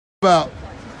About.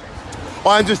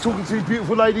 I'm just talking to these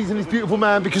beautiful ladies and this beautiful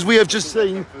man because we have just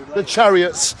seen the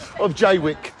Chariots of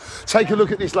Jaywick. Take a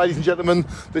look at this, ladies and gentlemen,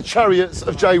 the Chariots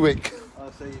of Jaywick.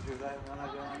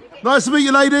 Nice to meet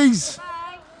you, ladies.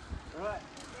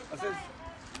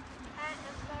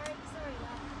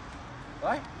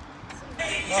 Can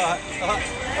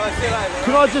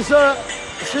I just,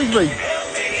 excuse me,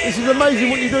 this is amazing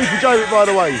what you do for Jaywick, by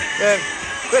the way. Yeah,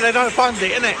 but they don't fund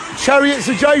it, innit? Chariots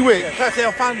of Jaywick. Yeah, first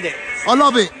they'll fund it. I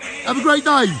love it. Have a great day.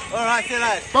 All right, see you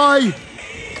later. Bye.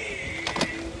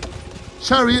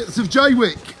 Chariots of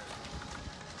Jaywick.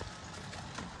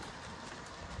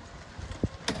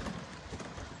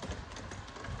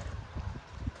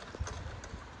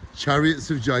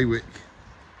 Chariots of Jaywick.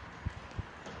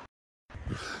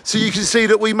 So you can see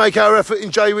that we make our effort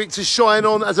in Jaywick to shine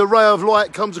on as a ray of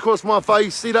light comes across my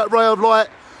face. See that ray of light?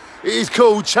 It is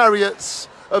called Chariots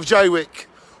of Jaywick,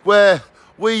 where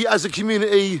we as a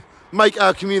community make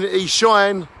our community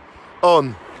shine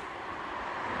on.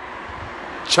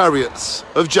 Chariots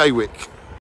of Jaywick.